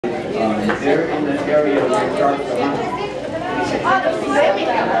They're in the area where sharks are hunted.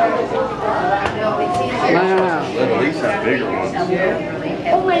 Wow. At least have bigger ones.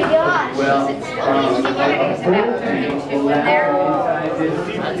 Oh my gosh. Well,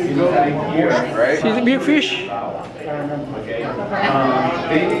 Right? She's a big fish. they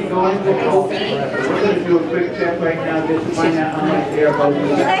didn't go into the boat. We're going to do a quick check right now just to find out how much air goes in. Do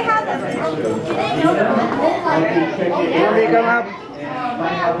they have them? Do they know them? When they come up,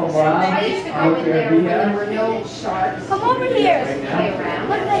 Come over here.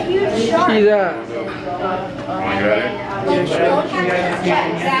 Look at that huge shark. she's a.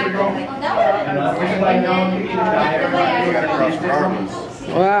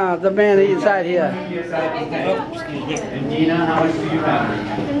 Wow, the man inside here. And Gina, how much do you have?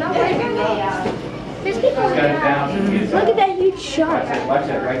 There's people in there. Look at that huge shark. Watch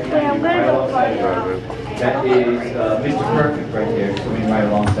that right Wait, behind I'm you, gonna right go alongside you. That is Mr. Perfect right there, swimming right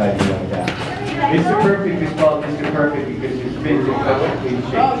alongside you like that. Mr. Perfect is called Mr. Perfect because his fins are perfectly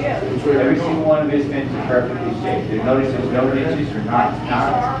shaped. Every single one of his fins is perfectly shaped. Notice there's no niches or knots,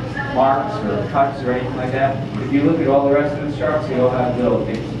 marks or cuts or anything like that. If you look at all the rest of the sharks, they all have little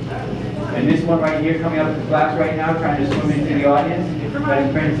things. And this one right here coming up the flash right now, trying to swim into the audience, that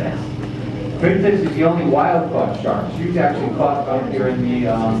is Princess. Princess is the only wild caught shark. She was actually caught out here in the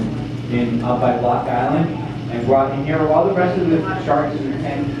up by Block Island and brought in here. All the rest of the sharks in the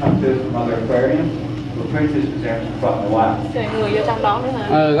pen come to us from other aquariums, but Princess was actually caught in the wild. Trời, người vô trong đó nữa hả?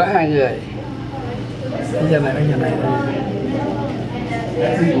 Có 2 người. Bây giờ này.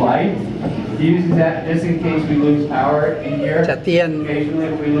 That's his light. He uses that just in case we lose power in here. Trả tiền. Occasionally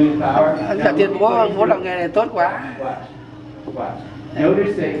if we lose power. Trả tiền bố làm nghề này tốt quá. Watch.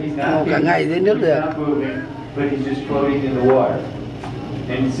 Notice that he's not Cả ngày dưới nước he's được. not moving, but he's just floating in the water.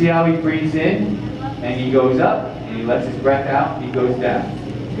 And see how he breathes in, and he goes up, and he lets his breath out, he goes down.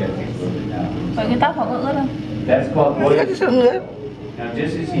 You gotta take a little bit now. Vậy cái tóc họ có ướt không? That's called Ướt floating. cái sương ướt. Now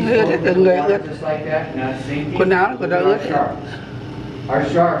just as he's Ướt, floating in người the water, ướt. just like that, not sinking. Quần áo của nó Our ướt.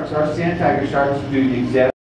 sharks, our sand tiger sharks do the exact